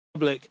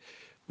public.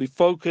 We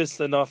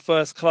focused in our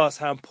first class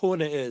how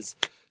important it is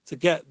to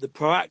get the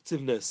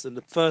proactiveness in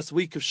the first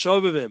week of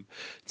Shovavim,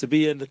 to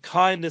be in the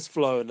kindness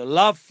flow, in the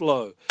love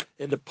flow,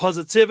 in the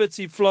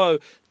positivity flow.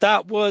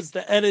 That was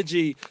the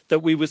energy that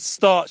we would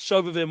start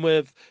Shovavim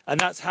with, and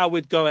that's how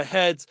we'd go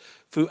ahead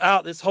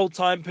throughout this whole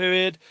time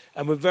period.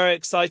 And we're very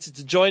excited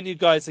to join you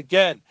guys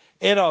again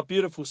in our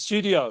beautiful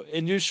studio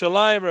in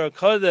Yerushalayim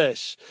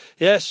Kodesh.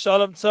 Yes,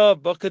 Shalom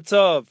Tov, Boker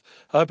Tov.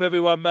 I hope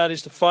everyone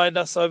managed to find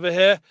us over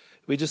here.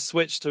 We just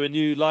switched to a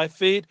new live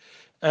feed.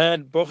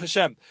 And Baruch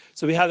Hashem.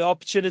 So we had the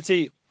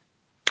opportunity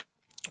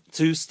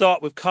to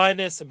start with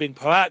kindness and being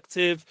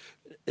proactive.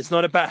 It's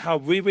not about how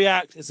we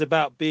react, it's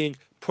about being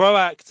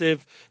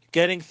proactive,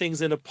 getting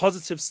things in a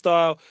positive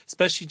style,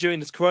 especially during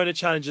this Corona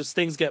challenge as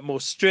things get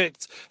more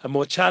strict and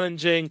more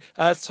challenging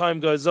as time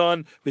goes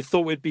on. We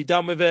thought we'd be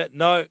done with it.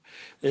 No,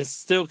 it's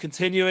still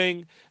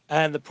continuing.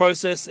 And the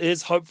process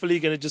is hopefully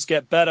going to just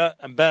get better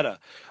and better.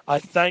 I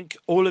thank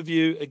all of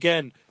you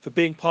again for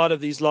being part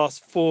of these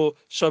last 4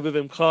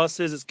 Shovavim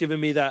classes. It's given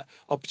me that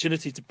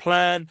opportunity to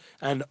plan.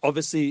 And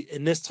obviously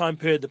in this time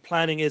period, the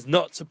planning is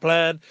not to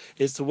plan,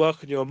 is to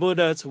work on your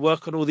Emuna, to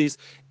work on all these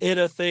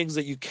inner things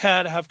that you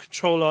can have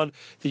control on,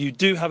 that you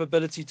do have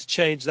ability to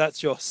change.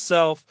 That's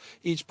yourself.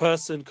 Each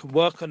person can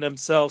work on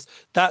themselves.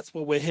 That's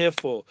what we're here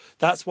for.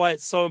 That's why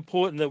it's so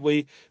important that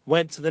we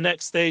went to the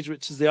next stage,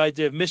 which is the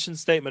idea of mission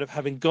statement, of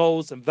having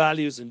goals and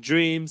values and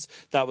dreams.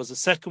 That was the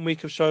second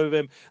week of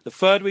Shovavim. The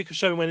third week of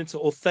Shovavim went into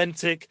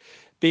authentic,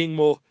 being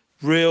more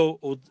real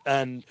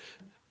and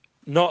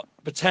not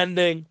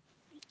pretending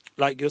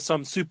like you're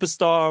some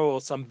superstar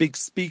or some big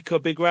speaker,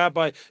 big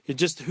rabbi. You're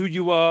just who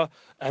you are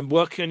and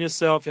working on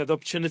yourself. You have the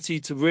opportunity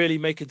to really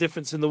make a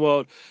difference in the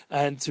world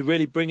and to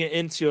really bring it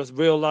into your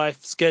real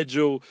life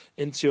schedule,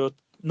 into your,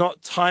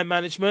 not time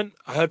management,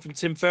 I heard from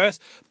Tim Ferriss,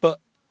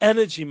 but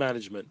energy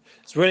management.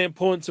 It's really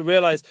important to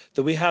realize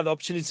that we have the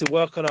opportunity to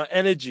work on our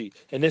energy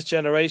in this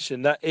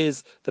generation. That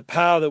is the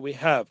power that we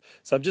have.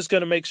 So I'm just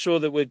going to make sure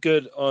that we're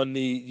good on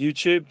the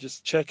YouTube.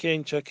 Just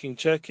checking.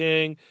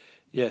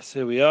 Yes,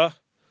 here we are.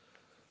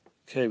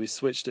 Okay, we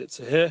switched it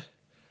to here.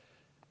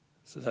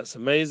 So that's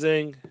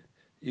amazing.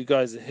 You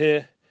guys are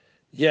here.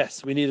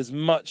 Yes, we need as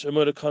much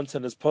Emuna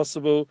content as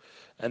possible.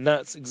 And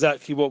that's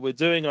exactly what we're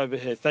doing over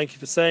here. Thank you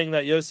for saying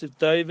that, Yosef,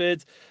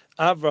 David,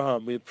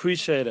 Abraham. We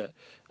appreciate it.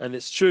 And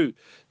it's true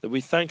that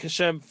we thank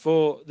Hashem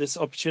for this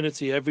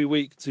opportunity every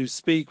week to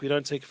speak. We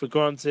don't take it for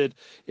granted.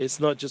 It's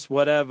not just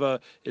whatever.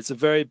 It's a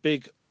very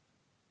big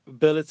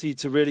ability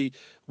to really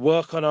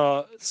work on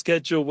our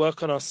schedule,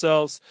 work on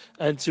ourselves,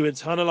 and to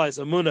internalize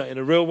Emuna in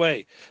a real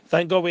way.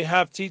 Thank God we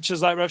have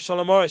teachers like Rav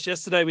Shalom Arush.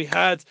 Yesterday we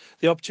had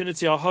the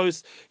opportunity, our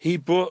host, he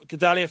brought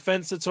Gedalia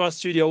Fencer to our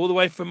studio all the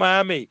way from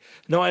Miami,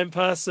 not in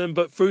person,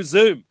 but through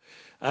Zoom.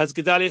 As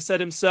Gedalia said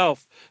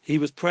himself, he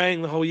was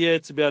praying the whole year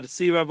to be able to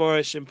see Rav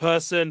Arush in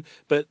person,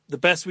 but the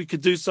best we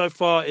could do so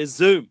far is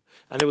Zoom.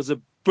 And it was a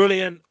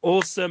brilliant,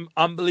 awesome,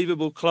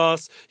 unbelievable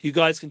class. You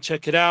guys can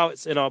check it out.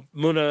 It's in our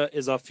Muna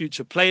is our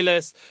future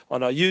playlist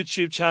on our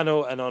YouTube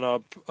channel and on our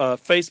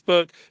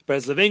Facebook,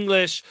 Breslov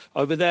English.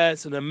 Over there,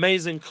 it's an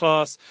amazing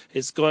class.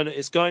 It's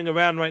going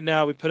around right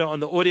now. We put it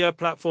on the audio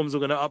platforms.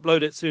 We're going to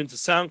upload it soon to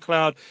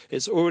SoundCloud.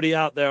 It's already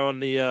out there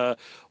on the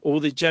all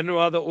the general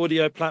other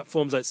audio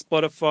platforms like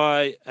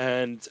Spotify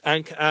and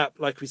Anchor app.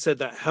 Like we said,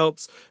 that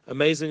helps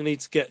amazingly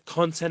to get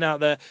content out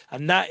there.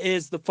 And that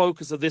is the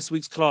focus of this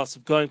week's class,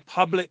 of going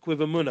public with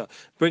Emuna,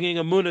 bringing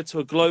Emuna to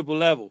a global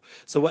level.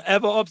 So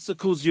whatever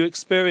obstacles you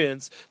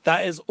experience,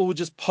 that is all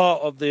just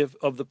part of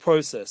the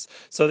process.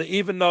 So that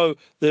even though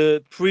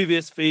the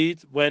previous feed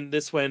went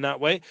this way and that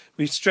way,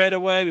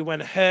 we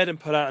went ahead and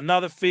put out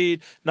another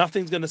feed.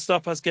 Nothing's going to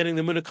stop us getting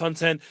the Emuna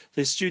content.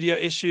 There's studio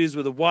issues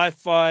with the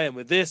Wi-Fi and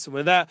with this and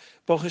with that.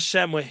 Baruch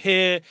Hashem, we're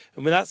here.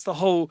 And that's the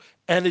whole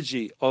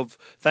energy of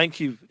thank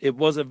you. It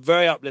was a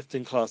very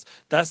uplifting class.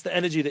 That's the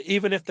energy that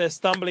even if there's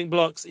stumbling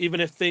blocks,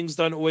 even if things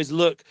don't always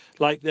look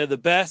like they're the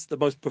best, the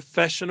most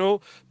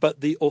professional,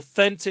 but the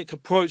authentic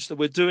approach that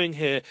we're doing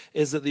here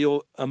is that the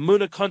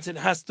Emuna content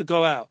has to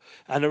go out.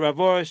 And the Rav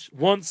Arush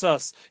wants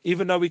us,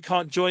 even though we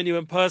can't join you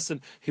in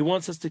person, he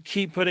wants us to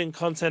keep putting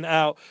content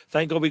out.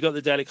 Thank God we got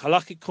the Daily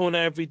Halakhic Corner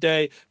every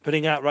day,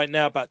 putting out right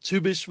now about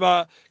Tu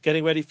B'Shvat,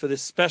 getting ready for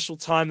this special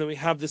time that we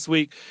have this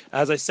week.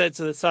 As I said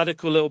to the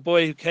Tzaddik little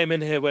boy who came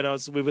in here when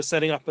we were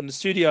setting up in the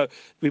studio,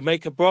 we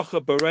make a bracha,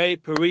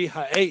 Berei Peri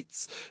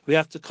Ha'etz. We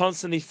have to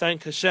constantly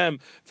thank Hashem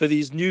for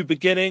these new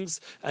beginnings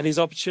and these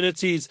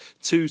opportunities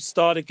to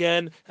start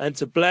again and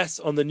to bless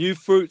on the new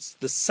fruits.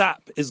 The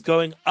sap is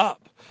going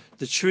up.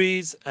 The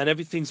trees and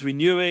everything's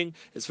renewing.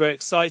 It's very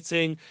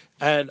exciting.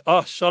 And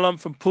Shalom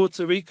from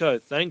Puerto Rico.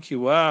 Thank you.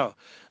 Wow.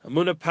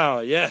 Emuna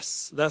Power.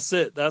 Yes, that's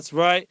it. That's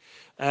right.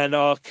 And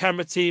our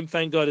camera team,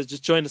 thank God, has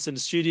just joined us in the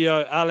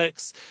studio.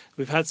 Alex,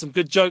 we've had some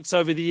good jokes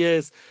over the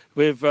years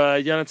with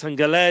Jonathan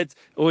Galed,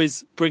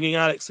 always bringing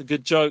Alex a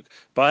good joke.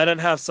 But I don't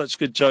have such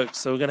good jokes,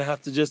 so we're going to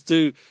have to just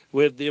do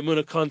with the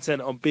Emuna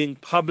content on being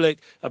public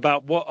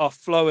about what our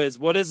flow is.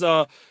 What is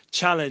our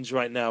challenge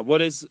right now?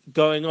 What is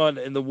going on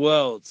in the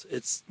world?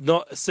 It's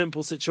not a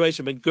simple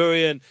situation. Ben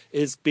Gurion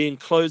is being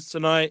closed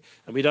tonight,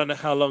 and we don't know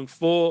how long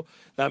for.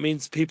 That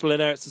means people in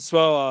Eretz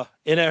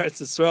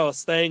Yisrael are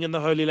staying in the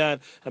Holy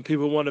Land, and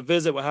people want to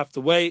visit will have to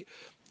wait,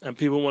 and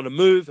people want to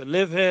move and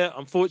live here.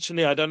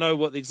 Unfortunately, I don't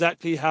know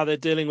exactly how they're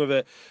dealing with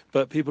it,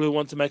 but people who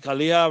want to make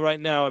Aliyah right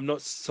now, I'm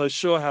not so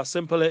sure how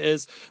simple it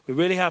is. We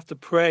really have to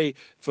pray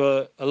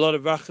for a lot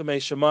of Rachamei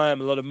Shemayim,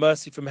 a lot of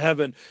mercy from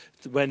heaven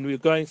when we're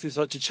going through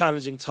such a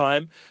challenging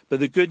time. But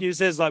the good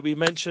news is, like we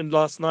mentioned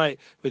last night,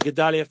 with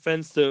Gedalia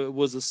Fenster,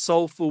 was a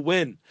soulful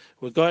win.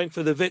 We're going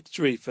for the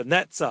victory, for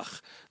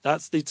Netzach.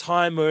 That's the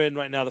time we're in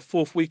right now. The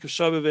fourth week of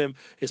Shovavim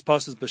is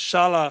Parshas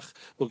B'Shalach.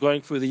 We're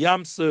going through the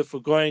Yam Suf. We're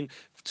going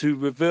to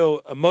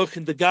reveal a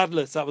Mochin de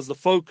Gadlus. That was the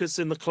focus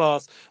in the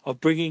class of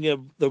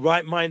bringing the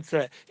right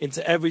mindset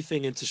into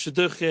everything, into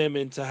Shidduchim,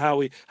 into how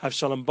we have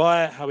Shalom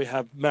Bayit, how we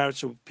have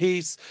marital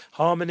peace,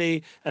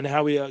 harmony, and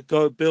how we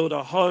go build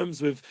our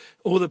homes with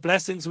all the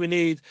blessings we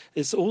need.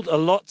 It's all a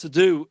lot to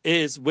do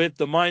is with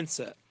the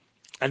mindset,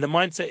 and the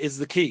mindset is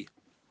the key.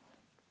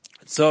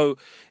 So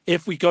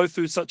if we go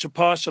through such a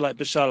parsha like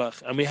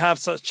B'Shalach, and we have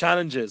such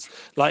challenges,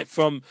 like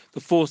from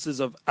the forces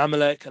of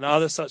Amalek and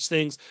other such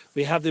things,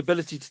 we have the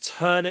ability to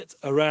turn it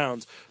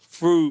around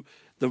through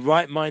the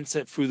right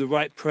mindset, through the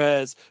right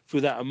prayers,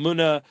 through that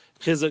Emuna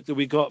chizuk that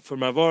we got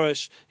from Rav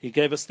Orish. He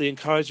gave us the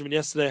encouragement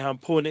yesterday how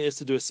important it is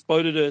to do a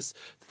spodidus,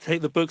 to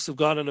take the books of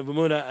God and of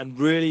Emuna and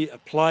really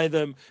apply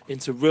them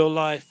into real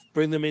life,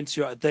 bring them into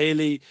your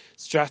daily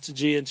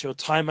strategy, into your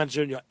time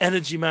management, your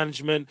energy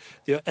management.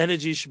 Your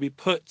energy should be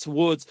put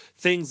towards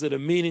things that are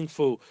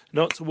meaningful,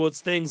 not towards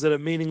things that are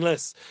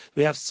meaningless.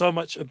 We have so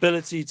much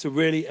ability to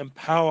really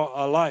empower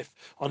our life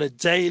on a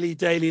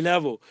daily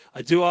level.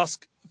 I do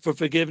ask for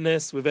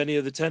forgiveness with any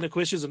of the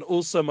technical issues, and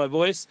also my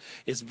voice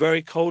is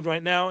very cold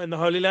right now in the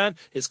Holy Land.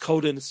 It's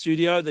cold in the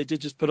studio. They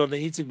did just put on the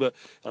heating, but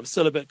I'm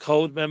still a bit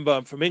cold. Remember,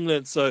 I'm from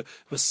England, so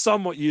we're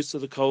somewhat used to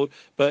the cold,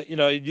 but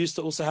used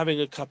to also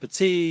having a cup of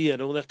tea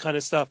and all that kind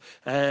of stuff.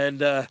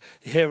 And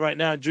here right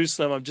now in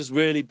Jerusalem, I'm just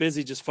really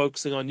busy just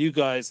focusing on you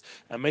guys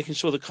and making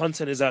sure the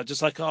content is out.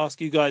 Just like I ask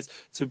you guys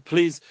to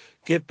please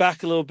give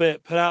back a little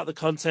bit, put out the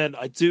content.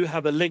 I do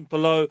have a link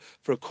below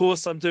for a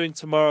course I'm doing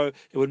tomorrow.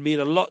 It would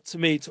mean a lot to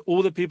me, to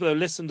all the people who have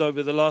listened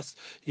over the last,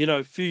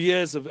 few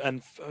years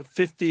and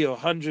 50 or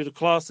 100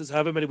 classes,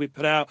 however many we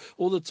put out,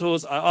 all the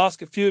tours. I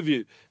ask a few of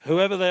you,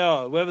 whoever they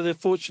are, whoever the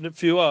fortunate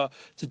few are,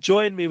 to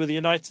join me with the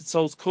United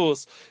Souls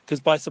course, because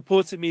by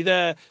supporting me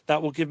there,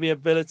 that will give me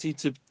ability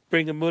to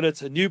bring Emuna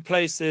to new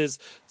places,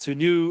 to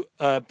new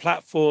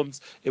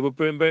platforms. It will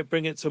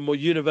bring it to a more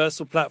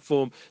universal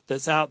platform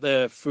that's out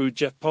there through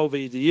Jeff Polver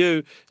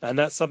EDU, and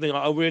that's something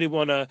I really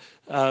want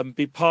to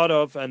be part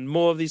of, and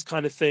more of these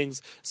kind of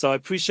things. So I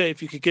appreciate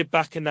if you could give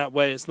back in that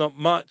way. It's not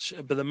much,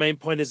 but the main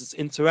point is it's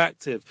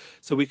interactive,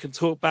 so we can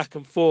talk back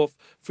and forth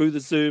through the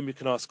Zoom. You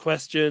can ask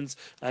questions,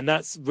 and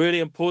that's really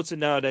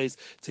important nowadays,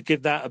 to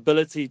give that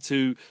ability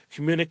to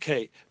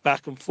communicate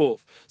back and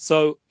forth.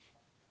 So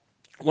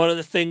one of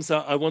the things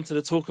that I wanted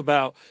to talk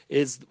about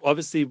is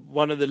obviously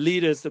one of the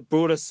leaders that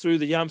brought us through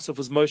the Yam Suf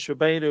was Moshe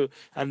Rabbeinu,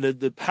 and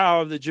the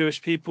power of the Jewish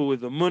people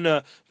with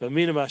Emuna,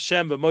 V'Aminu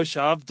Hashem, Moshe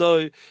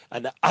Avdo,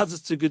 and the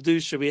Azaz to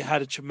Gedusha. We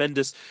had a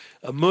tremendous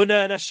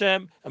Emuna in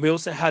Hashem, and we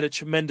also had a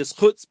tremendous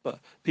chutzpah.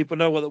 People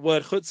know what the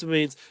word chutzpah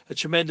means. A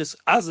tremendous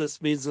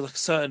Azaz means like a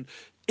certain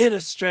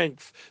inner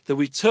strength that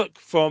we took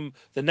from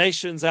the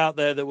nations out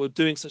there that were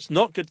doing such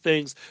not good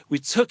things. We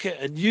took it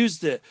and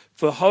used it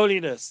for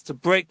holiness, to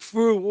break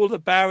through all the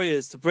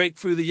barriers, to break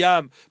through the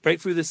yam,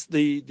 break through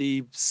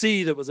the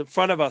sea that was in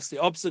front of us, the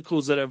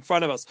obstacles that are in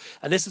front of us.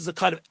 And this is the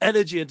kind of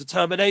energy and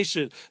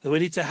determination that we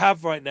need to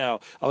have right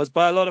now. I was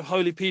by a lot of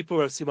holy people,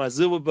 Rav Simon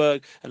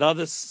Zilberberg and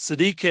other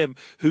tzaddikim,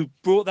 who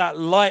brought that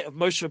light of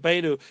Moshe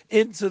Rabbeinu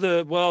into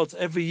the world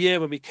every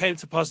year when we came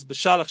to Parshas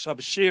B'Shalach,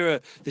 Shabbos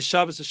Shira, the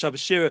Shabbos of Shabbos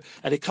Shira,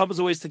 and it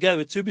comes always together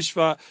with Tu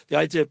B'Shvat, the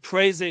idea of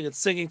praising and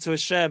singing to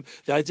Hashem,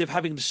 the idea of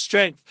having the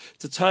strength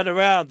to turn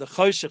around the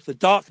choshech, the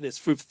darkness,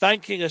 through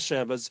thanking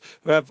Hashem, as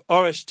Rav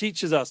Orish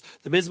teaches us,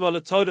 the Mizmor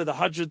LaTodah, the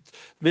 100th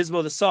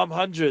Mizmor, the Psalm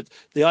 100,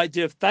 the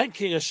idea of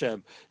thanking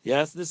Hashem.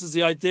 Yes, this is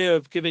the idea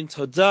of giving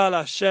Todah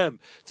Hashem,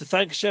 to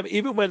thank Hashem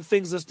even when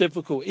things are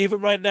difficult.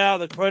 Even right now,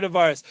 the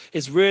coronavirus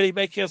is really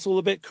making us all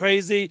a bit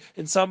crazy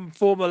in some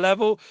form or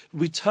level.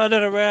 We turn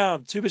it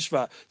around, Tu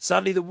B'Shvat.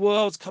 Suddenly the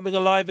world's coming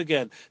alive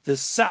again. The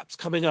sap's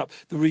coming up,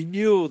 the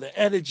renewal, the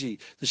energy,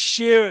 the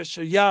Shira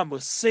Shayam, we're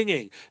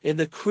singing in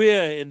the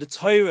Kriya, in the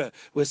Torah,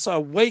 we're so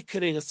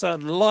awakening a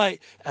certain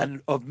light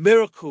and of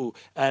miracle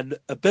and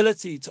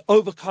ability to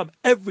overcome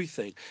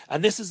everything.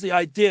 And this is the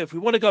idea. If we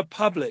want to go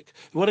public,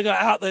 we want to go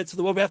out there to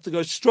the world, we have to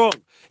go strong.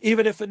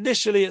 Even if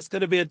initially it's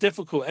going to be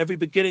every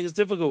beginning is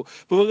difficult,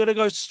 but we're going to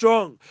go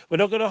strong. We're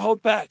not going to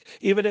hold back.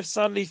 Even if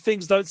suddenly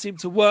things don't seem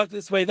to work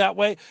this way, that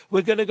way,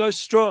 we're going to go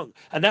strong.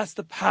 And that's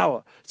the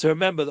power, to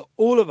remember that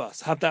all of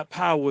us have that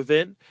power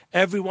within.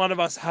 Every one of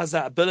us has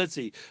that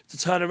ability to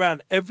turn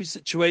around every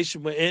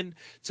situation we're in,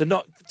 to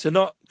not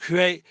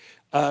create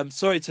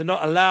to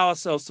not allow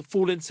ourselves to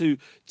fall into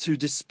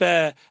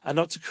despair, and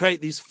not to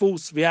create these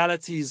false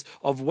realities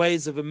of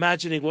ways of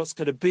imagining what's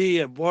going to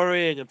be, and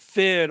worrying and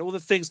fear and all the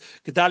things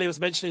Gedalia was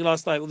mentioning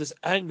last night, all this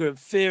anger and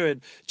fear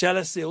and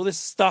jealousy, all this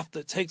stuff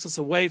that takes us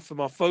away from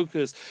our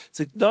focus,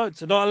 to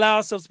not allow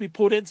ourselves to be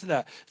pulled into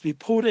that,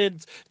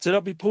 to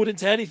not be pulled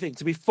into anything,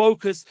 to be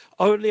focused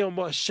only on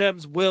what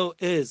Hashem's will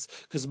is.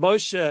 Because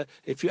Moshe,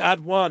 if you add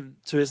one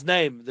to his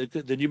name,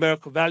 the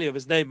numerical value of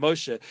his name,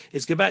 Moshe,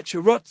 is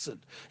Gematria Rotzen.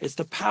 It's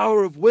the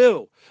power of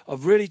will,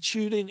 of really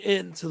tuning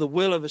in to the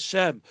will of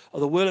Hashem, or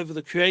the will of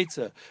the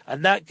Creator.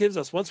 And that gives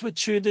us, once we're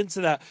tuned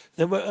into that,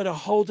 then we're in a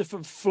whole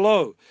different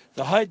flow.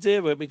 The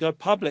idea when we go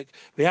public,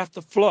 we have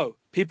to flow.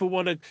 People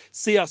want to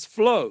see us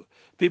flow.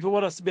 People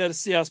want us to be able to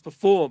see us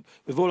perform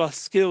with all our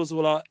skills,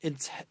 all our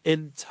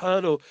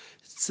internal,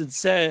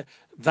 sincere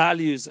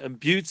values and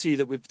beauty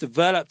that we've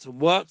developed and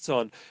worked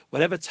on.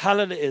 Whatever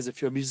talent it is,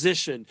 if you're a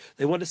musician,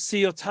 they want to see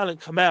your talent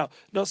come out,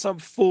 not some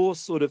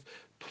forced sort of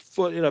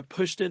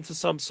pushed into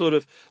some sort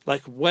of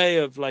like way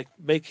of like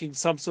making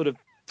some sort of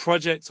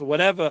project or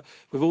whatever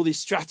with all these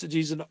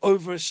strategies and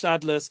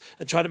overshadowless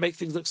and trying to make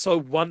things look so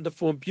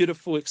wonderful and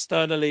beautiful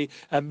externally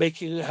and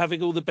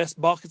having all the best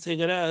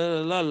marketing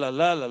and la la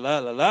la la la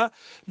la la.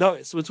 No,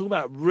 so we're talking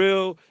about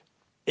real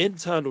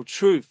internal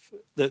truth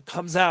that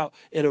comes out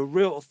in a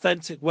real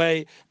authentic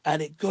way,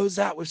 and it goes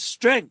out with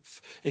strength.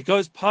 It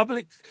goes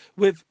public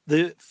with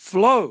the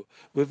flow,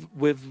 with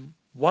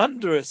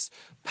wondrous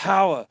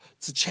power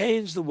to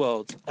change the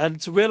world, and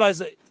to realize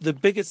that the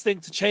biggest thing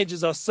to change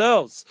is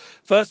ourselves.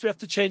 First, we have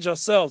to change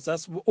ourselves.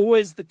 That's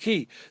always the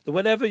key. That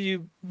whenever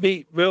you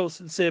meet real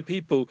sincere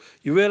people,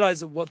 you realize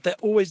that what they're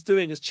always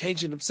doing is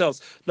changing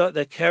themselves. Not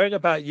they're caring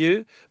about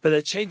you, but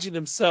they're changing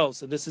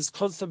themselves. And there's this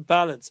constant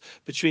balance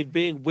between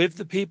being with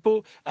the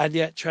people and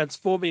yet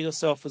transforming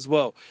yourself as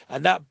well.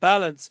 And that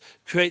balance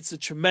creates a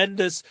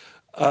tremendous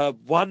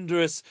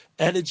wondrous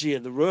energy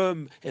in the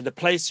room, in the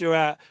place you're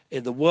at,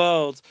 in the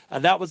world.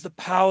 And that was the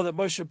power that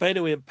Moshe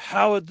Rabbeinu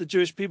empowered the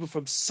Jewish people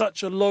from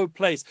such a low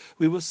place.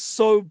 We were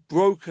so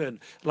broken.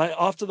 Like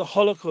after the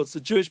Holocaust, the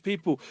Jewish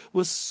people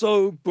were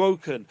so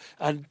broken,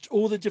 and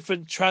all the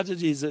different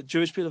tragedies that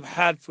Jewish people have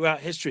had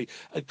throughout history.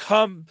 And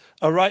come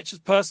a righteous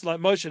person like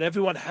Moshe, and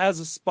everyone has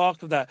a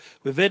spark of that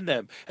within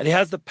them. And he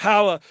has the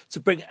power to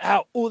bring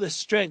out all the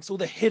strengths, all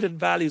the hidden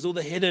values, all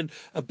the hidden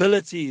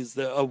abilities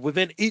that are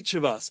within each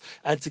of us,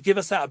 and to give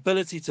us that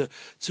ability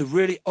to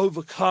really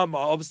overcome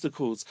our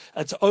obstacles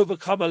and to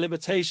overcome our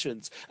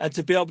limitations and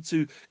to be able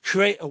to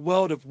create a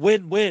world of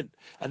win-win.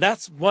 And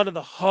that's one of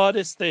the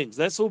hardest things.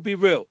 Let's all be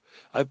real.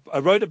 I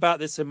wrote about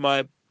this in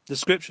my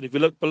description. If you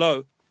look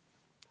below,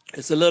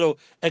 it's a little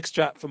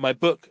extract from my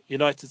book,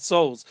 United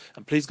Souls.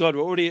 And please God,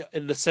 we're already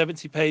in the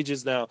 70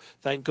 pages now.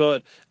 Thank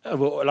God.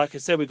 Like I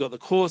said, we've got the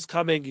course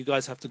coming. You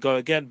guys have to go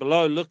again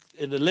below. Look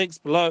in the links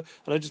below.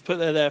 And I just put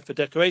that there for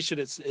decoration.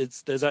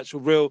 There's actual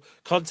real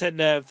content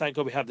there. And thank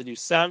God we have the new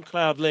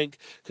SoundCloud link,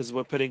 because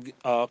we're putting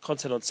our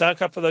content on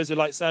SoundCloud for those who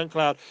like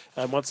SoundCloud.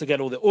 And once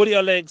again, all the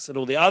audio links and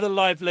all the other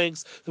live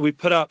links that we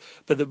put up.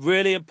 But the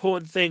really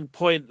important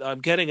point that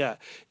I'm getting at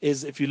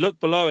is if you look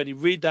below and you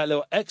read that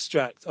little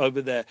extract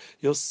over there,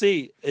 you'll see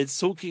it's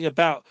talking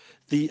about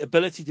the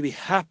ability to be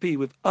happy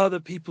with other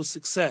people's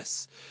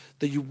success,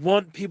 that you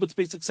want people to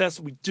be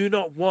successful. We do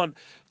not want,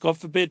 God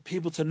forbid,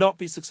 people to not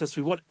be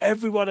successful. We want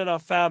everyone in our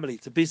family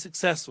to be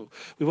successful.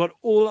 We want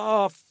all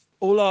our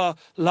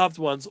loved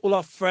ones, all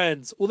our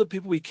friends, all the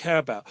people we care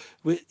about.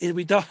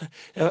 We don't.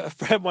 A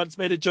friend once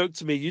made a joke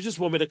to me, you just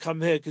want me to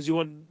come here because you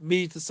want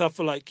me to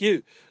suffer like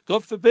you.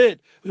 God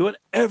forbid. We want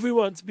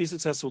everyone to be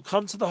successful.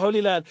 Come to the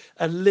Holy Land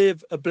and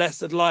live a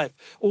blessed life.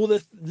 All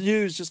the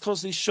news just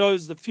constantly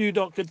shows the few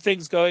not good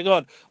things going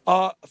on.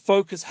 Our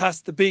focus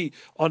has to be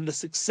on the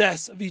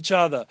success of each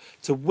other,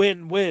 to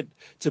win-win,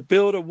 to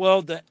build a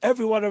world that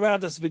everyone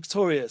around us is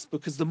victorious,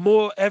 because the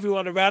more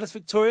everyone around us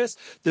victorious,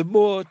 the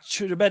more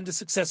tremendous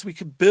success we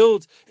can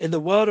build in the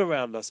world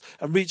around us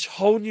and reach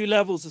whole new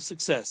levels of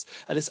success.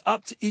 And it's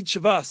up to each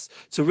of us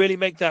to really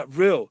make that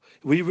real.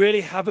 We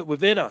really have it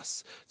within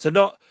us to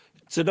not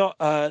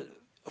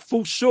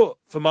fall short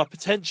from our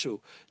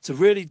potential to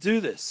really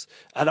do this.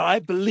 And I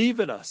believe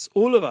in us,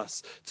 all of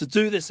us, to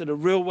do this in a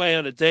real way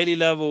on a daily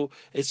level.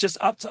 It's just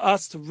up to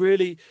us to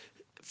really,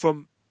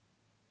 from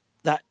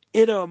that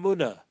inner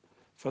Emuna,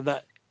 from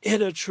that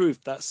inner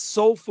truth, that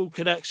soulful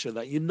connection,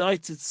 that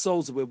united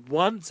souls, that we're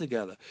one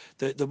together,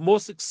 the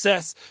more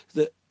success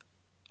that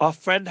our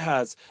friend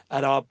has,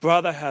 and our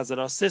brother has, and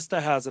our sister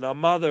has, and our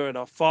mother, and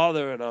our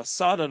father, and our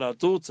son, and our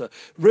daughter.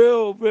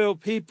 Real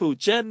people,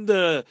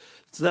 gender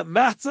that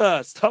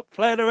matter. Stop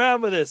playing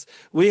around with this.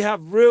 We have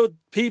real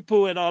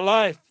people in our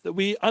life that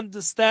we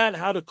understand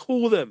how to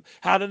call them,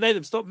 how to name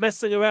them. Stop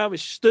messing around with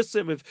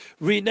shtussim, with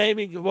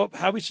renaming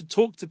how we should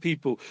talk to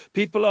people.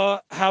 People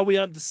are how we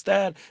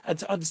understand, and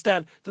to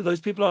understand that those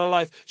people in our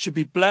life should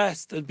be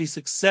blessed and be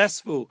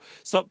successful.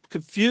 Stop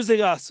confusing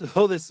us with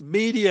all this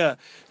media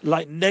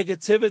like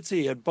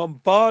negativity and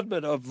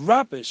bombardment of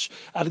rubbish,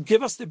 and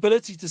give us the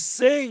ability to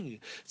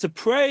sing, to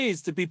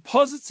praise, to be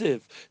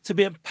positive, to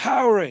be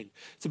empowering,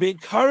 to be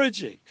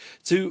encouraging,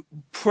 to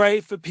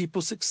pray for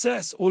people's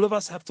success. All of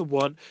us have to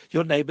want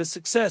your neighbor's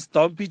success.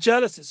 Don't be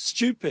jealous. It's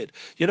stupid.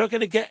 You're not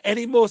going to get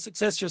any more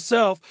success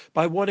yourself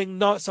by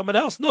wanting someone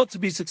else not to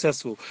be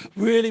successful.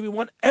 Really, we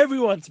want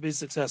everyone to be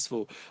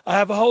successful. I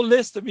have a whole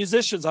list of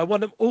musicians. I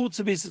want them all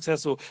to be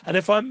successful. And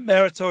if I'm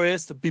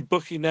meritorious to be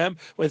booking them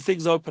when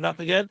things open up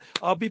again,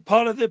 I'll be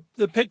part of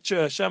the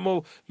picture. Hashem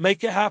will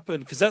make it happen,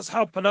 because that's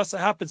how Panasa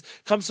happens.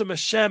 It comes from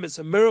Hashem. It's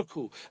a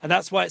miracle. And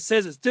that's why it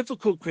says it's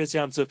difficult, Chris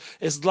Yamsov.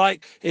 It's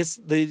like it's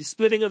the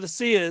splitting of the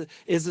sea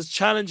is as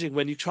challenging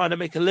when you're trying to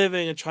make a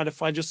living and trying to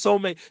find your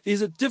soulmate.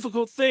 These are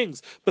difficult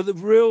things. But the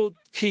real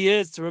key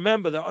is to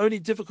remember that only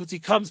difficulty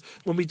comes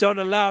when we don't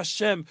allow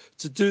Hashem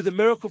to do the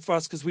miracle for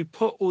us, because we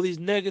put all these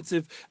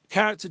negative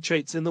character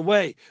traits in the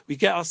way. We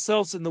get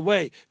ourselves in the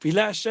way. If we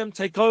let Hashem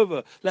take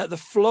over, let the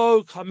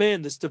flow come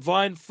in, this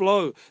divine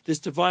flow, this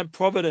divine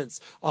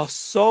providence, our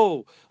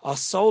soul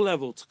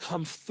level to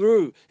come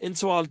through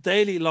into our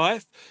daily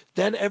life,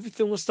 then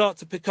everything will start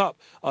to pick up.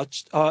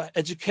 Our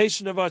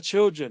education of our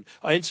children,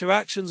 our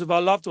interactions with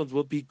our loved ones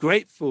will be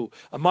grateful,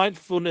 a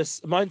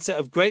mindset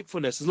of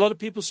gratefulness. There's a lot of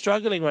people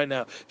struggling right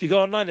now. If you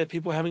go online, there are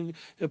people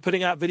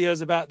putting out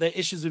videos about their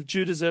issues with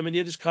Judaism and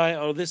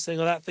Yiddishkeit, or this thing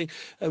or that thing.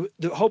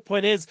 The whole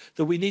point is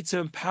that we need to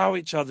empower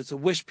each other, to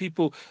wish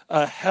people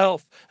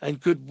health and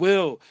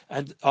goodwill,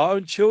 and our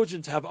own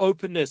children to have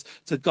openness,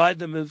 to guide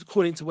them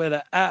according to where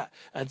they're at,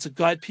 and to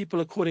guide people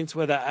according to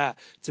where they're at,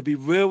 to be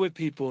real with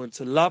people and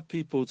to love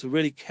people, to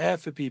really care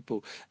for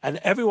people. And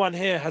everyone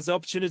here has the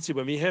opportunity,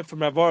 when we hear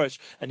from Rav Orish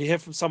and you hear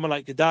from someone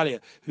like Gedalia,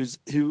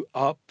 who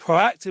are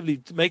proactively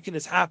making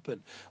this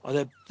happen, or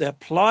they're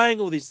applying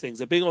all these things,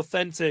 they're being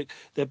authentic,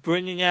 they're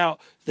bringing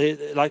out,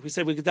 like we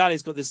said with Gedalia,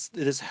 he's got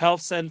this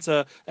health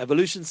center,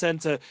 evolution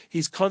center.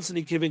 He's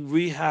constantly giving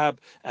rehab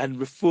and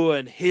refuah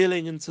and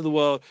healing into the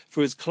world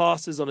through his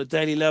classes on a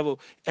daily level,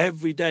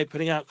 every day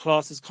putting out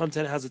classes,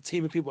 content, has a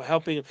team of people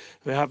helping him.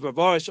 We have Rav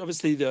Orish,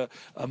 obviously the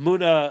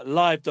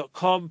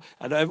emunalive.com,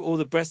 and all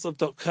the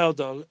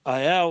breslov.co.il,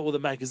 all the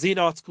magazine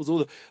articles, all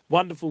the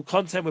wonderful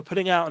content we're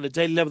putting out on a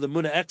daily level, the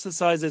Emuna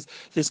exercises,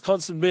 this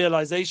constant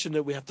realization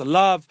that we have to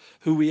love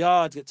who we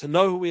are, to get to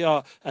know who we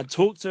are, and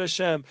talk to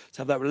Hashem,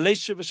 to have that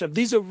relationship with Hashem.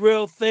 These are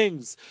real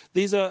things.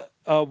 These are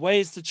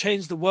ways to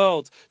change the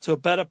world to a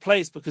better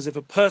place, because if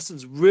a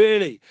person's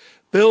really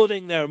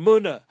building their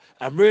Emuna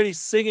and really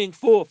singing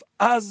forth,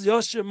 Az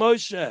Yoshe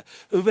Moshe,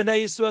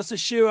 Uvenei Yisrael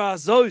Seshira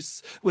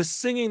Azos, we're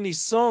singing these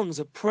songs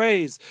of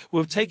praise,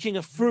 we're taking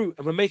a fruit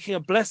and we're making a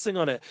blessing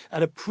on it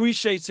and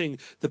appreciating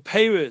the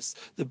peiros,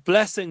 the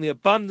blessing, the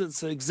abundance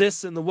that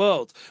exists in the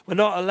world. We're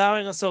not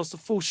allowing ourselves to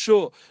fall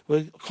short.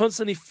 We're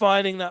constantly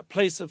finding that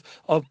place of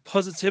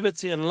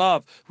positivity and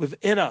love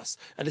within us.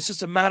 And it's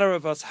just a matter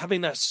of us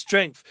having that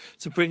strength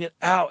to bring it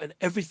out in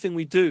everything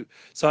we do.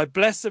 So I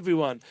bless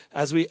everyone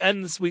as we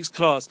end this week's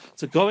class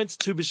to go into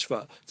Tu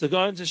B'Shvat, to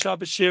go into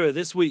Shabbat Shira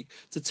this week,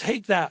 to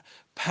take that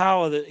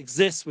power that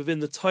exists within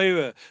the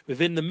Torah,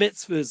 within the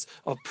mitzvahs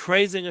of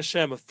praising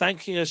Hashem, of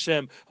thanking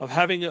Hashem, of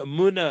having a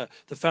Emuna,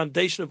 the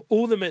foundation of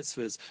all the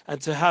mitzvahs, and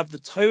to have the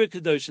Torah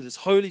Kedosha, this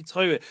holy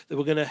Torah that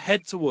we're going to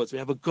head towards. We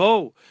have a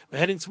goal. We're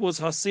heading towards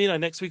Har Sinai.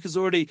 Next week is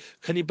already,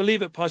 can you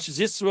believe it, Parshas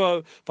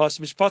Yisro, Parshas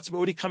Mishpatim, we're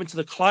already coming to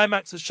the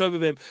climax of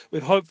Shovavim.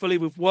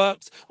 We've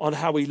worked on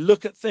how we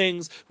look at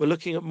things. We're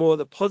looking at more of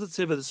the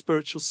positive of the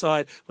spiritual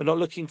side. We're not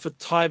looking for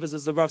tivers,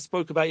 as the Rav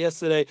spoke about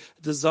yesterday,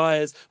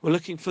 desires. We're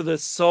looking for the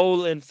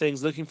soul in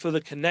things, looking for the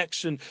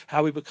connection,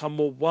 how we become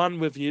more one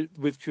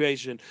with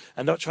creation,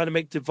 and not trying to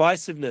make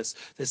divisiveness.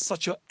 There's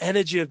such an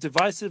energy of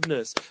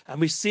divisiveness, and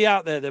we see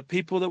out there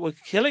people that were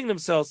killing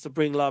themselves to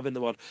bring love in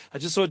the world. I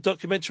just saw a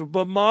documentary of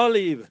Bob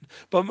Marley. Even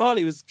Bob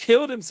Marley was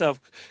killed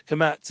himself,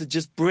 Kamat, to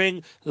just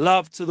bring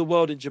love to the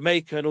world in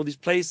Jamaica and all these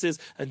places,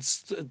 and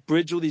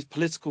bridge all these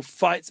political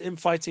fights,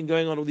 infighting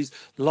going on, all these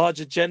large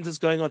agendas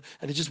going on,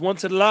 and he just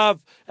wanted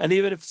love. And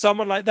even if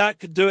someone like that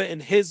could do it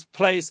in his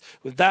place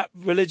with that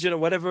religion or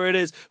whatever it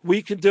is,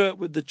 we can do it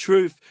with the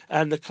truth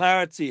and the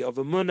clarity of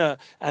Emuna.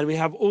 And we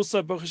have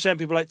also, Baruch Hashem,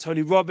 people like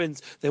Tony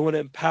Robbins. They want to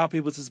empower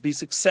people to be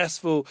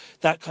successful.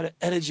 That kind of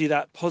energy,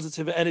 that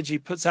positive energy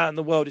puts out in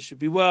the world, it should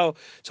be well.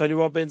 Tony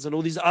Robbins and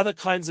all these other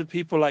kinds of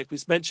people, like we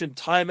mentioned,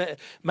 time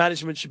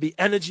management should be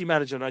energy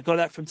management. I got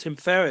that from Tim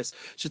Ferriss.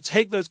 Should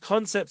take those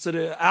concepts that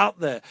are out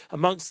there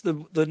amongst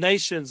the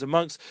nations,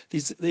 amongst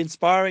the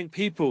inspiring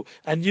people,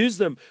 and use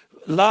them.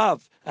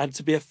 Love, and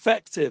to be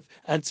effective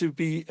and to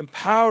be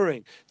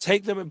empowering.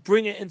 Take them and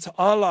bring it into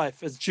our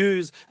life as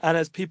Jews and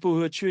as people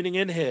who are tuning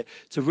in here,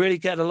 to really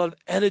get a lot of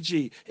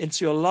energy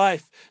into your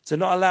life, to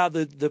not allow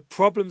the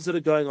problems that are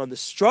going on, the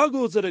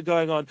struggles that are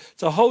going on,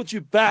 to hold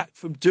you back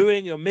from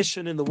doing your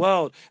mission in the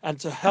world, and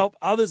to help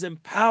others,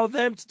 empower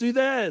them to do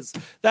theirs.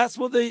 That's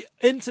what the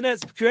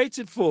internet's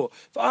created for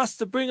us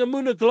to bring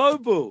Emuna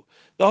global.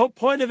 The whole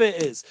point of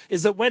it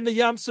is that when the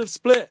Yam Suf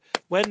split,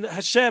 when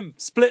Hashem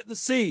split the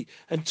sea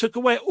and took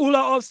away all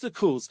our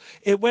obstacles,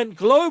 it went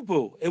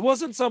global. It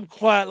wasn't some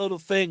quiet little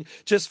thing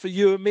just for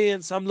you and me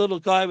and some little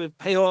guy with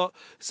peor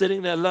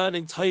sitting there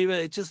learning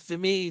Torah, just for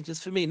me,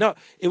 just for me. No,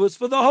 it was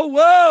for the whole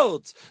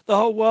world. The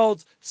whole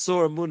world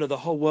saw Emuna. The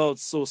whole world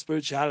saw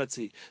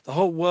spirituality. The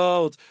whole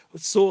world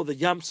saw the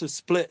Yam Suf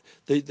split,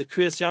 the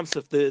Kriyas Yam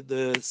Suf,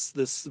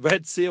 the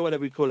Red Sea or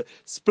whatever we call it,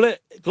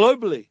 split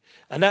globally.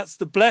 And that's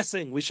the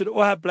blessing. We should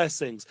all have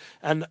blessings.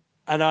 And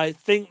I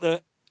think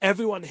that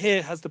everyone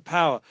here has the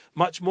power,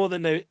 much more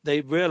than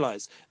they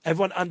realize.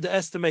 Everyone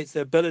underestimates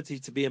their ability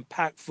to be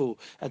impactful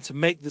and to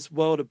make this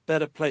world a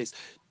better place.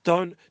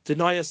 Don't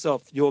deny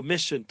yourself your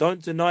mission.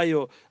 Don't deny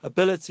your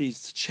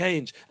abilities to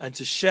change and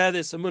to share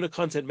this Emuna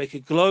content. Make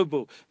it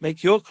global.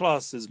 Make your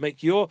classes,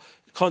 make your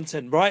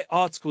content, write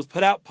articles,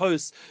 put out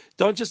posts.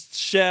 Don't just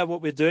share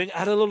what we're doing.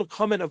 Add a little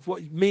comment of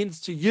what it means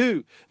to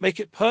you. Make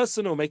it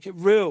personal, make it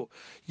real.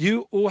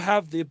 You all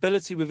have the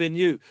ability within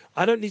you.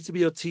 I don't need to be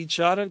your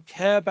teacher. I don't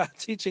care about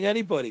teaching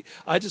anybody.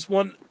 I just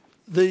want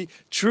the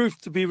truth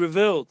to be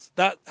revealed,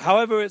 that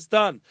however it's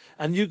done,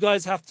 and you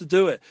guys have to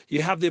do it.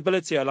 You have the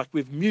ability. Like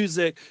with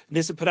music,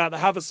 Nissa put out the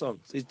Hava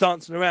songs, he's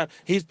dancing around,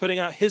 he's putting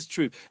out his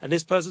truth, and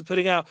this person's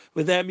putting out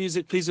with their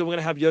music. Please, we're going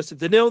to have Yosef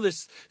Danil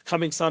this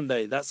coming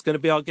Sunday. That's going to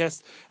be our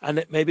guest,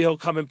 and maybe he'll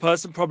come in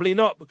person, probably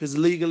not, because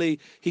legally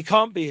he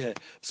can't be here.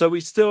 So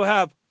we still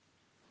have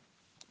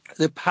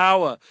the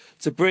power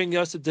to bring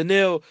Yosef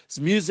Danil's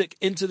music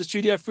into the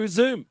studio through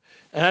Zoom.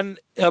 And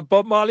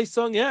Bob Marley's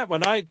song, yeah,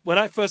 when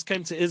I first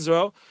came to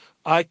Israel,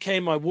 I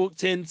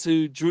walked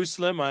into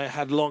Jerusalem, I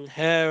had long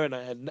hair and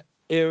I had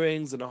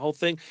earrings and the whole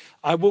thing.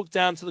 I walked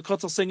down to the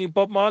Kotel singing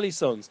Bob Marley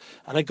songs,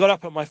 and I got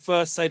up at my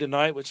first Seder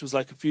night, which was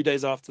like a few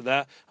days after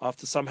that,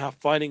 after somehow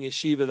finding a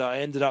yeshiva that I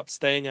ended up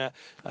staying at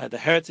the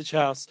Heritage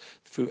House,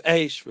 through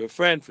Aish, through a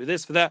friend, through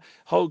this, for that,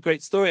 whole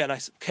great story. And I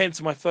came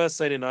to my first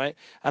Seder night,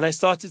 and I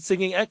started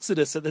singing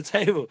Exodus at the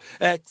table.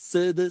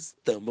 Exodus,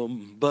 dum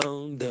bum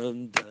bum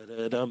dum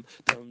da dum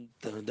dum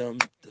dum dum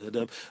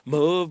dum,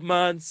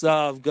 movements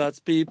of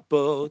God's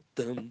people.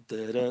 Dum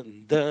da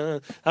dum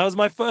dum. That was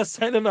my first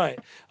Seder night.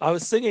 I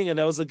was singing, and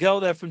there was a girl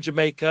there from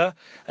Jamaica,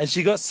 and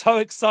she got so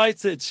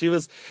excited. She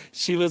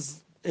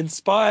was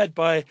inspired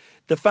by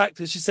the fact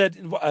that she said,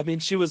 I mean,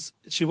 she was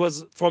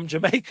from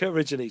Jamaica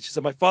originally. She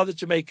said, my father's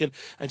Jamaican,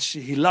 and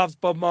he loves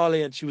Bob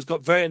Marley, and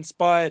got very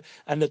inspired.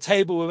 And the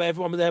table where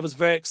everyone there was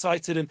very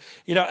excited, and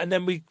and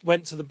then we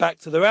went back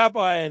to the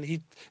rabbi, and he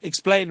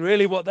explained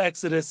really what the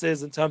Exodus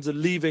is in terms of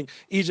leaving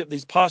Egypt.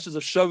 These pastures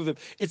of Shovavim.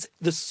 It's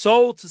the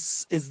soul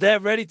is there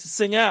ready to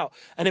sing out,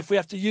 and if we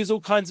have to use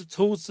all kinds of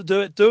tools to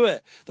do it, do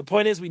it. The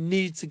point is, we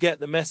need to get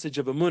the message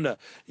of Emuna.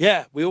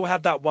 Yeah, we all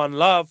have that one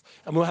love,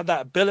 and we'll have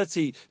that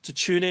ability to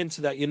tune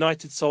into that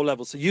united soul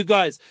level. So you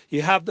guys,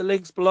 you have the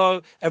links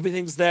below,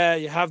 everything's there.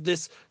 You have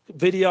this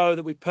video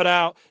that we put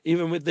out,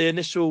 even with the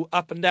initial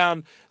up and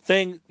down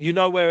thing, you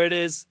know where it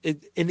is.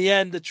 In the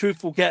end, the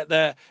truth will get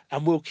there,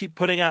 and we'll keep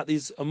putting out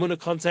these Emuna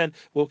content.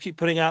 We'll keep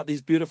putting out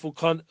these beautiful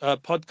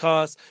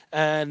podcasts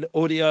and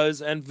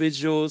audios and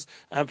visuals,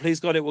 and please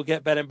God, it will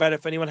get better and better.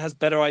 If anyone has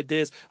better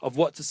ideas of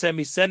what to send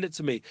me, send it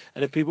to me.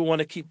 And if people want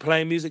to keep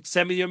playing music,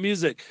 send me your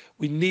music.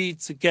 We need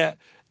to get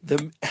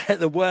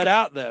the word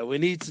out there. We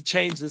need to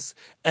change this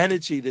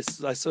energy, this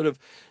sort of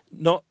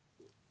not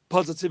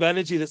positive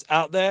energy that's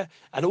out there,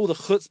 and all the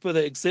chutzpah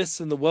that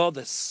exists in the world.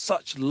 There's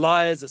such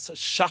liars, there's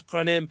such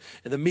shakranim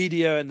in the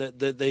media, and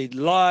they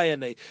lie,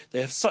 and they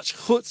have such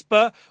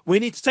chutzpah. We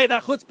need to take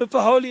that chutzpah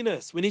for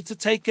holiness. We need to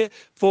take it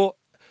for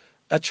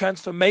a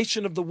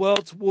transformation of the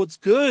world towards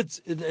good.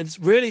 And it's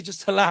really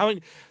just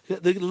allowing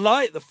the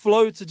light, the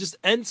flow, to just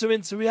enter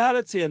into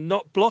reality and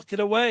not block it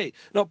away,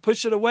 not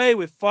push it away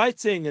with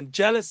fighting and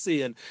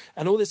jealousy and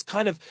all this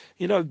kind of,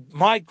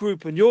 my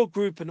group and your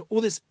group and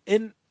all this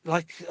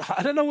I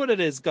don't know what it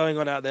is going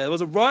on out there. There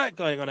was a riot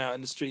going on out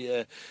in the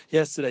street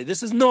yesterday.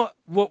 This is not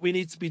what we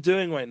need to be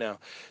doing right now.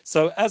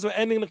 So as we're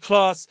ending the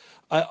class,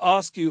 I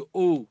ask you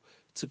all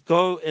to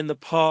go in the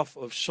path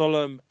of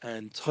shalom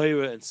and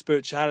Torah and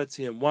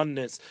spirituality and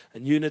oneness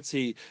and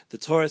unity. The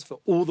Torah is for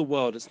all the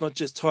world. It's not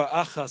just Torah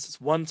Achas,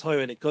 it's one Torah,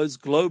 and it goes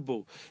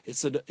global.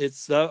 It's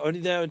only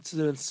there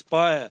to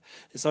inspire.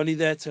 It's only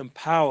there to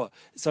empower.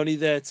 It's only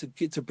there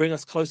to bring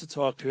us closer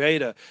to our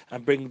Creator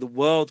and bring the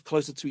world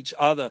closer to each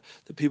other,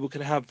 that people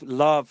can have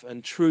love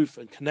and truth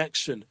and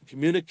connection and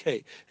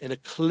communicate in a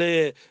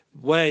clear,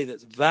 way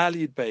that's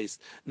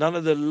value-based, none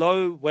of the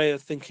low way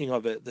of thinking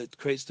of it that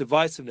creates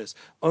divisiveness,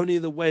 only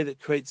the way that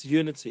creates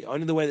unity,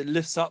 only the way that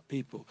lifts up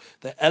people,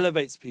 that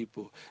elevates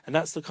people. And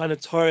that's the kind of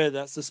Torah,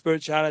 that's the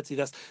spirituality,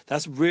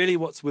 that's really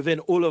what's within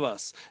all of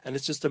us. And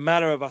it's just a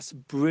matter of us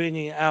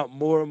bringing it out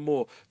more and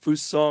more through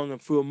song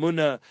and through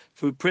Emuna,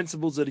 through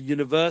principles that are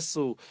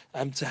universal,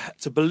 and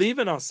to believe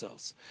in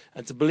ourselves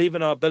and to believe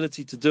in our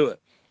ability to do it.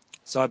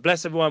 So I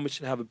bless everyone. We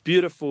should have a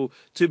beautiful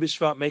Tu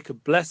B'Shvat, make a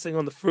blessing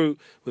on the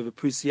fruit with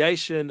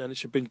appreciation, and it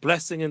should bring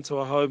blessing into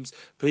our homes.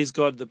 Please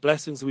God, the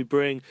blessings we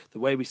bring, the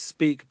way we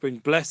speak, bring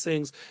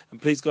blessings. And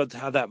please God, to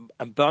have that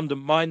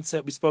abundant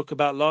mindset we spoke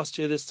about last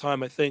year this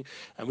time, I think,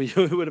 and we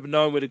would have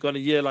known we'd have gone a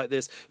year like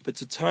this, but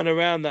to turn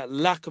around that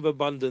lack of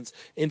abundance,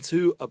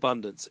 into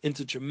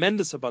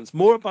tremendous abundance,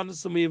 more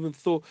abundance than we even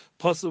thought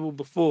possible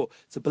before,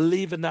 to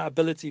believe in that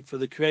ability for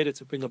the Creator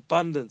to bring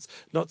abundance,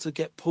 not to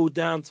get pulled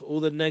down to all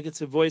the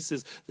negative voices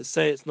that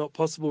say it's not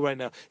possible right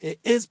now. It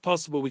is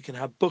possible. We can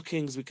have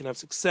bookings, we can have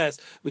success,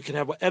 we can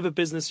have whatever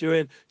business you're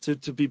in,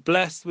 to be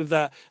blessed with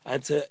that,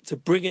 and to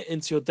bring it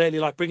into your daily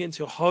life, bring it into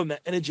your home,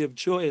 that energy of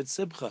joy and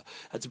simcha,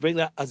 and to bring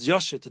that as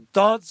Yosha, to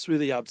dance through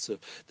the Yamsuf.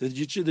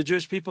 The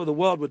Jewish people of the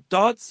world were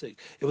dancing.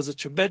 It was a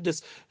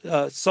tremendous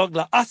song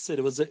la'asid.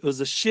 It was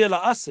a shir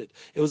la'asid.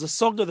 It was a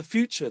song of the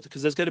future,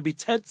 because there's going to be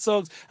 10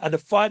 songs and the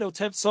final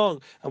 10th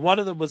song, and one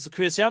of them was the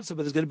Kriyas Yamsuf,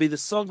 but there's going to be the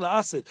song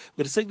la'asid. We're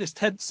going to sing this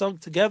 10th song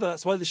together.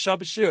 That's why the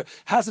Shabbos Shira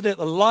hasn't it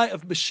the light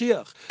of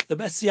Mashiach. The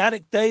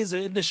messianic days are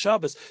in the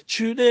Shabbos.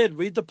 Tune in,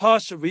 read the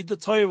Parsha, read the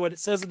Torah when it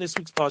says in this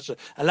week's Parsha.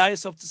 Allow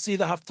yourself to see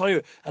the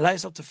Haftorah. Allow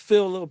yourself to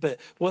feel a little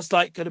bit what's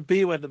like going to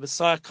be when the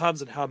Messiah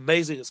comes and how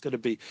amazing it's going to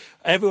be.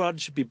 Everyone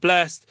should be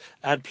blessed,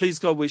 and please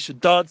God, we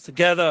should dance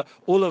together,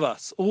 all of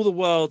us, all the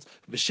world.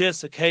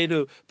 Mashiach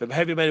Sakenu,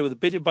 behavior made with a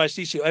billion by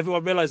Shishi.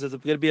 Everyone realizes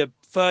there's going to be a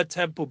third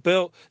temple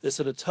built.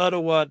 It's an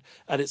eternal one,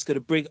 and it's going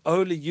to bring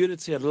only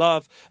unity and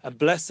love and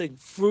blessing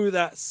through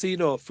that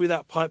Sinor, through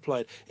that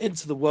pipeline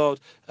into the world,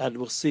 and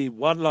we'll see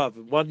one love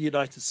and one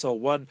united soul,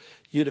 one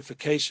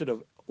unification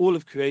of all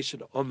of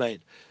creation. Amen.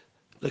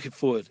 Looking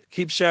forward.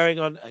 Keep sharing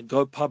on and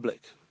go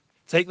public.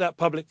 Take that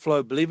public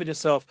flow, believe in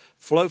yourself,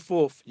 flow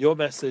forth your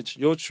message,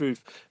 your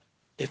truth.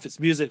 If it's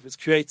music, if it's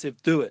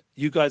creative, do it.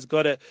 You guys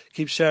got it.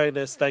 Keep sharing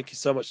this. Thank you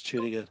so much for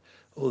tuning in.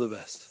 All the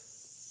best.